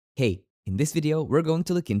Hey, in this video, we're going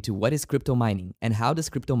to look into what is crypto mining and how does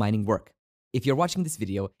crypto mining work. If you're watching this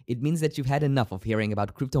video, it means that you've had enough of hearing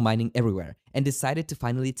about crypto mining everywhere and decided to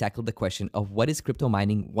finally tackle the question of what is crypto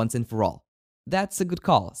mining once and for all. That's a good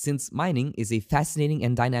call, since mining is a fascinating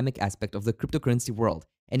and dynamic aspect of the cryptocurrency world,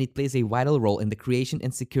 and it plays a vital role in the creation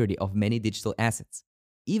and security of many digital assets.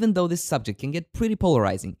 Even though this subject can get pretty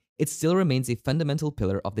polarizing, it still remains a fundamental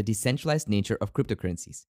pillar of the decentralized nature of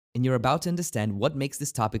cryptocurrencies. And you're about to understand what makes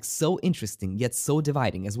this topic so interesting yet so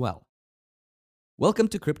dividing as well. Welcome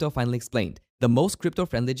to Crypto Finally Explained, the most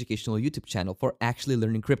crypto-friendly educational YouTube channel for actually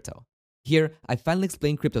learning crypto. Here, I finally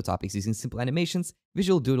explain crypto topics using simple animations,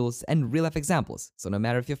 visual doodles, and real-life examples, so no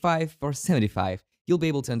matter if you're 5 or 75, you'll be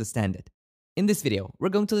able to understand it. In this video, we're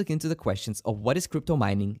going to look into the questions of what is crypto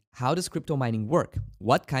mining, how does crypto mining work,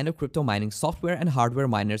 what kind of crypto mining software and hardware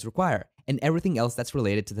miners require, and everything else that's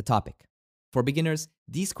related to the topic. For beginners,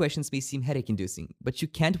 these questions may seem headache-inducing, but you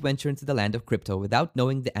can't venture into the land of crypto without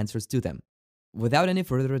knowing the answers to them. Without any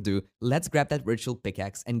further ado, let's grab that virtual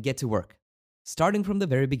pickaxe and get to work. Starting from the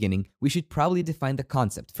very beginning, we should probably define the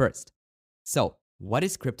concept first. So, what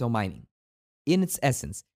is crypto mining? In its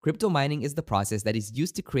essence, crypto mining is the process that is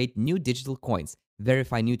used to create new digital coins,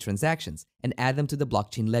 verify new transactions, and add them to the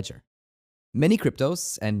blockchain ledger. Many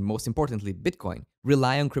cryptos, and most importantly Bitcoin,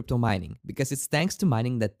 rely on crypto mining because it's thanks to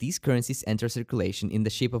mining that these currencies enter circulation in the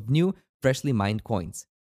shape of new, freshly mined coins.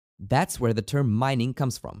 That's where the term mining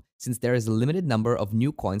comes from, since there is a limited number of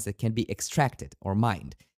new coins that can be extracted or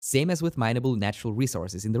mined, same as with mineable natural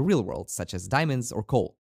resources in the real world, such as diamonds or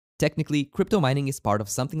coal. Technically, crypto mining is part of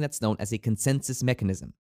something that's known as a consensus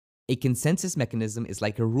mechanism. A consensus mechanism is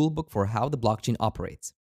like a rulebook for how the blockchain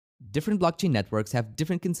operates. Different blockchain networks have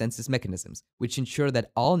different consensus mechanisms, which ensure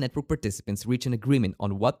that all network participants reach an agreement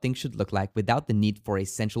on what things should look like without the need for a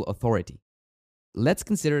central authority. Let's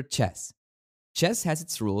consider chess. Chess has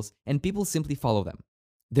its rules, and people simply follow them.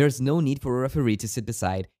 There's no need for a referee to sit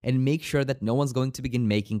beside and make sure that no one's going to begin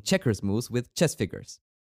making checkers moves with chess figures.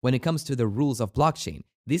 When it comes to the rules of blockchain,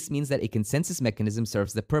 this means that a consensus mechanism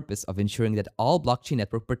serves the purpose of ensuring that all blockchain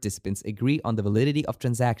network participants agree on the validity of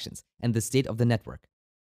transactions and the state of the network.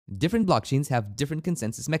 Different blockchains have different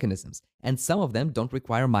consensus mechanisms, and some of them don't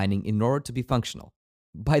require mining in order to be functional.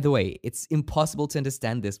 By the way, it's impossible to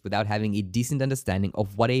understand this without having a decent understanding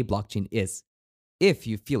of what a blockchain is. If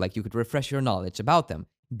you feel like you could refresh your knowledge about them,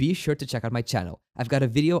 be sure to check out my channel. I've got a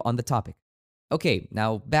video on the topic. Okay,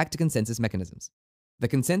 now back to consensus mechanisms. The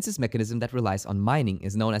consensus mechanism that relies on mining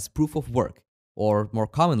is known as proof of work, or more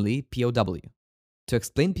commonly, POW. To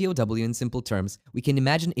explain POW in simple terms, we can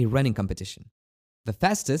imagine a running competition. The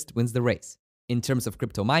fastest wins the race. In terms of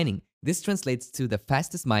crypto mining, this translates to the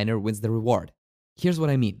fastest miner wins the reward. Here's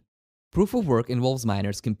what I mean. Proof of work involves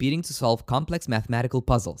miners competing to solve complex mathematical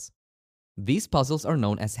puzzles. These puzzles are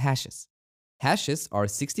known as hashes. Hashes are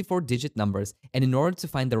 64-digit numbers, and in order to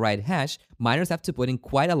find the right hash, miners have to put in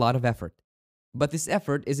quite a lot of effort. But this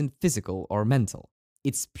effort isn't physical or mental.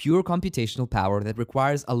 It's pure computational power that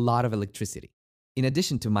requires a lot of electricity. In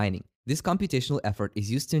addition to mining, this computational effort is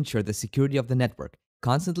used to ensure the security of the network,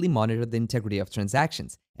 constantly monitor the integrity of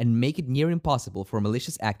transactions, and make it near impossible for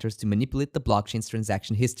malicious actors to manipulate the blockchain's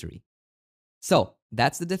transaction history. So,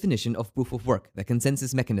 that's the definition of proof of work, the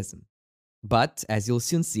consensus mechanism. But, as you'll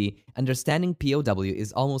soon see, understanding POW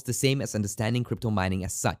is almost the same as understanding crypto mining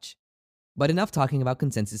as such. But enough talking about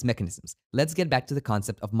consensus mechanisms, let's get back to the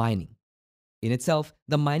concept of mining. In itself,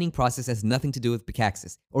 the mining process has nothing to do with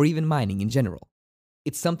pickaxes, or even mining in general.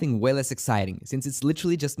 It's something way less exciting, since it's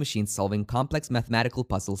literally just machines solving complex mathematical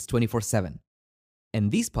puzzles 24/7. And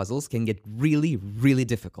these puzzles can get really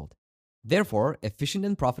difficult. Therefore, efficient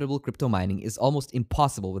and profitable crypto mining is almost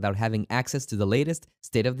impossible without having access to the latest,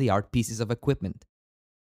 state-of-the-art pieces of equipment.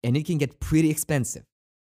 And it can get pretty expensive.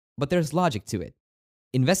 But there's logic to it.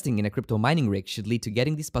 Investing in a crypto mining rig should lead to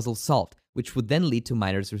getting these puzzles solved, which would then lead to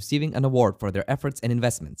miners receiving an award for their efforts and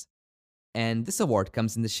investments. And this award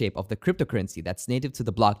comes in the shape of the cryptocurrency that's native to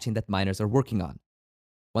the blockchain that miners are working on.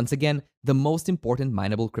 Once again, the most important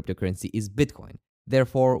mineable cryptocurrency is Bitcoin.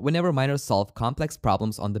 Therefore, whenever miners solve complex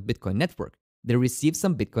problems on the Bitcoin network, they receive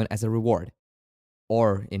some Bitcoin as a reward.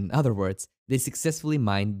 Or, in other words, they successfully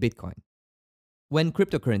mined Bitcoin. When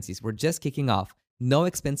cryptocurrencies were just kicking off, no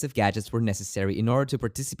expensive gadgets were necessary in order to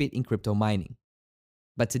participate in crypto mining.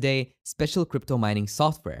 But today, special crypto mining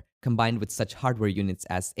software, combined with such hardware units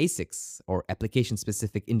as ASICs, or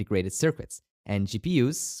application-specific integrated circuits, and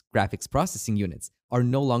GPUs, graphics processing units, are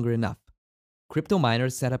no longer enough. Crypto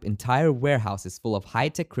miners set up entire warehouses full of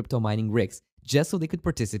high-tech crypto mining rigs just so they could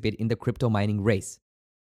participate in the crypto mining race.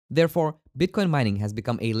 Therefore, Bitcoin mining has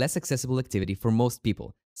become a less accessible activity for most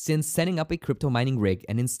people, since setting up a crypto mining rig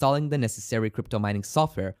and installing the necessary crypto mining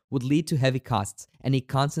software would lead to heavy costs and a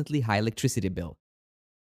constantly high electricity bill.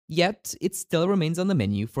 Yet, it still remains on the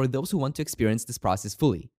menu for those who want to experience this process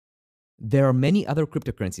fully. There are many other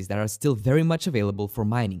cryptocurrencies that are still very much available for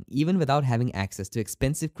mining, even without having access to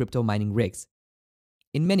expensive crypto mining rigs.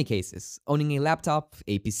 In many cases, owning a laptop,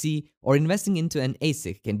 a PC, or investing into an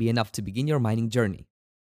ASIC can be enough to begin your mining journey.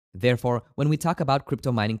 Therefore, when we talk about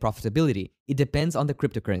crypto mining profitability, it depends on the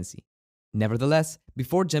cryptocurrency. Nevertheless,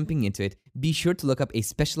 before jumping into it, be sure to look up a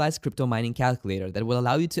specialized crypto mining calculator that will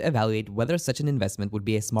allow you to evaluate whether such an investment would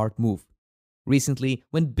be a smart move. Recently,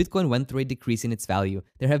 when Bitcoin went through a decrease in its value,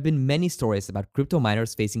 there have been many stories about crypto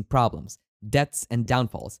miners facing problems, debts and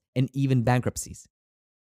downfalls, and even bankruptcies.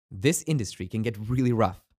 This industry can get really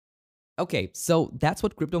rough. Okay, so that's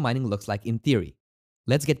what crypto mining looks like in theory.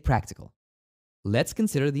 Let's get practical. Let's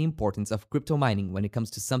consider the importance of crypto mining when it comes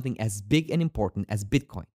to something as big and important as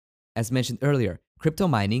Bitcoin. As mentioned earlier, crypto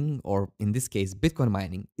mining, or in this case Bitcoin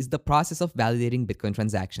mining, is the process of validating Bitcoin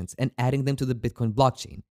transactions and adding them to the Bitcoin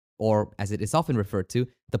blockchain, or as it is often referred to,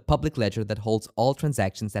 the public ledger that holds all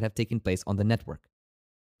transactions that have taken place on the network.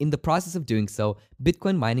 In the process of doing so,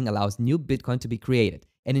 Bitcoin mining allows new Bitcoin to be created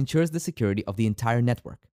and ensures the security of the entire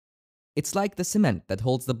network. It's like the cement that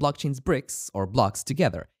holds the blockchain's bricks, or blocks,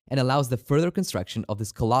 together and allows the further construction of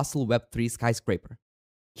this colossal Web3 skyscraper.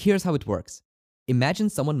 Here's how it works. Imagine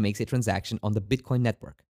someone makes a transaction on the Bitcoin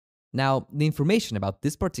network. Now, the information about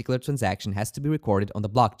this particular transaction has to be recorded on the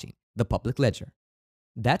blockchain, the public ledger.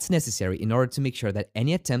 That's necessary in order to make sure that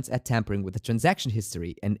any attempts at tampering with the transaction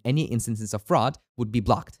history and any instances of fraud would be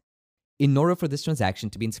blocked. In order for this transaction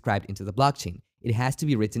to be inscribed into the blockchain, it has to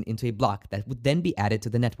be written into a block that would then be added to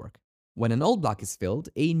the network. When an old block is filled,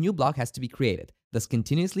 a new block has to be created, thus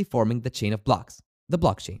continuously forming the chain of blocks, the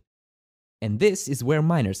blockchain. And this is where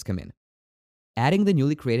miners come in. Adding the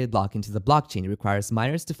newly created block into the blockchain requires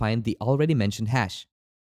miners to find the already mentioned hash.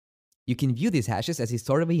 You can view these hashes as a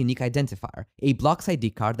sort of a unique identifier, a block's ID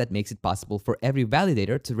card that makes it possible for every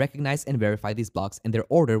validator to recognize and verify these blocks and their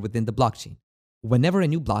order within the blockchain. Whenever a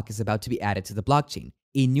new block is about to be added to the blockchain,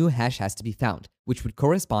 a new hash has to be found, which would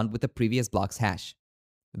correspond with the previous block's hash.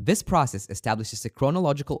 This process establishes a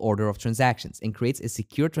chronological order of transactions and creates a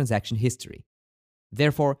secure transaction history.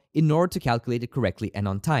 Therefore, in order to calculate it correctly and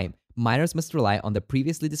on time, miners must rely on the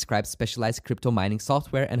previously described specialized crypto mining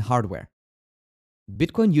software and hardware.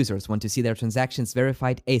 Bitcoin users want to see their transactions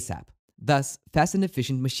verified ASAP. Thus, fast and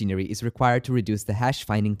efficient machinery is required to reduce the hash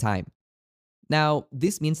finding time. Now,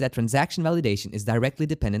 this means that transaction validation is directly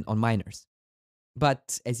dependent on miners.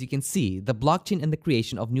 But, as you can see, the blockchain and the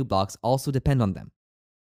creation of new blocks also depend on them.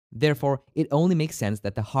 Therefore, it only makes sense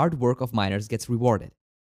that the hard work of miners gets rewarded.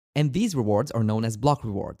 And these rewards are known as block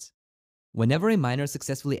rewards. Whenever a miner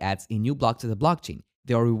successfully adds a new block to the blockchain,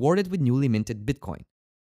 they are rewarded with newly minted Bitcoin.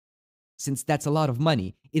 Since that's a lot of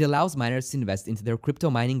money, it allows miners to invest into their crypto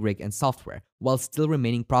mining rig and software while still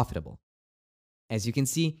remaining profitable. As you can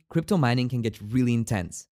see, crypto mining can get really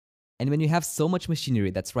intense. And when you have so much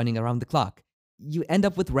machinery that's running around the clock, you end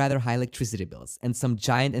up with rather high electricity bills and some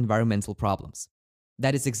giant environmental problems.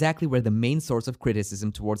 That is exactly where the main source of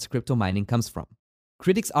criticism towards crypto mining comes from.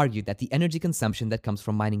 Critics argue that the energy consumption that comes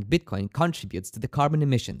from mining Bitcoin contributes to the carbon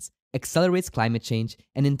emissions, accelerates climate change,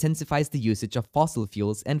 and intensifies the usage of fossil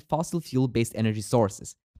fuels and fossil fuel-based energy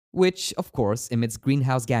sources, which, of course, emits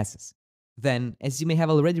greenhouse gases. Then, as you may have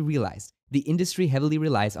already realized, the industry heavily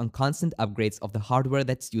relies on constant upgrades of the hardware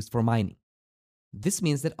that's used for mining. This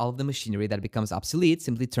means that all of the machinery that becomes obsolete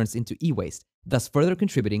simply turns into e-waste, thus further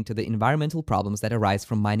contributing to the environmental problems that arise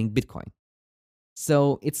from mining Bitcoin.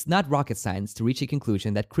 So, it's not rocket science to reach a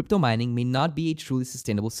conclusion that crypto mining may not be a truly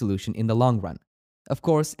sustainable solution in the long run. Of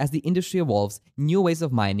course, as the industry evolves, new ways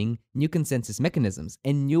of mining, new consensus mechanisms,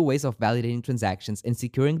 and new ways of validating transactions and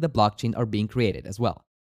securing the blockchain are being created as well.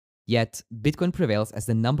 Yet, Bitcoin prevails as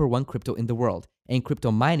the #1 crypto in the world, and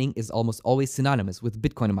crypto mining is almost always synonymous with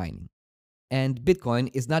Bitcoin mining. And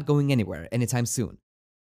Bitcoin is not going anywhere anytime soon.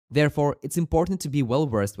 Therefore, it's important to be well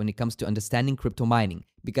versed when it comes to understanding crypto mining,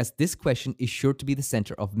 because this question is sure to be the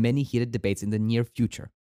center of many heated debates in the near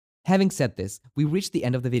future. Having said this, we reached the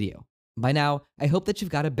end of the video. By now, I hope that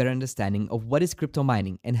you've got a better understanding of what is crypto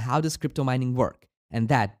mining and how does crypto mining work, and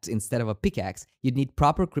that, instead of a pickaxe, you'd need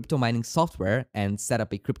proper crypto mining software and set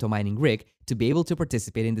up a crypto mining rig to be able to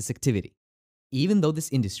participate in this activity. Even though this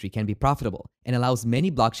industry can be profitable and allows many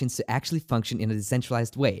blockchains to actually function in a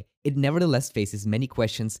decentralized way, it nevertheless faces many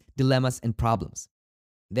questions, dilemmas, and problems.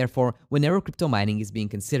 Therefore, whenever crypto mining is being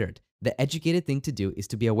considered, the educated thing to do is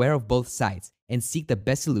to be aware of both sides and seek the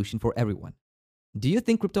best solution for everyone. Do you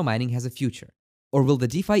think crypto mining has a future? Or will the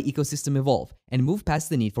DeFi ecosystem evolve and move past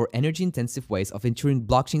the need for energy-intensive ways of ensuring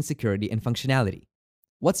blockchain security and functionality?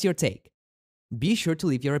 What's your take? Be sure to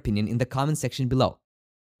leave your opinion in the comment section below.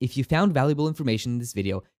 If you found valuable information in this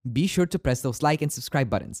video, be sure to press those like and subscribe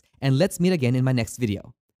buttons, and let's meet again in my next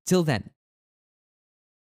video. Till then,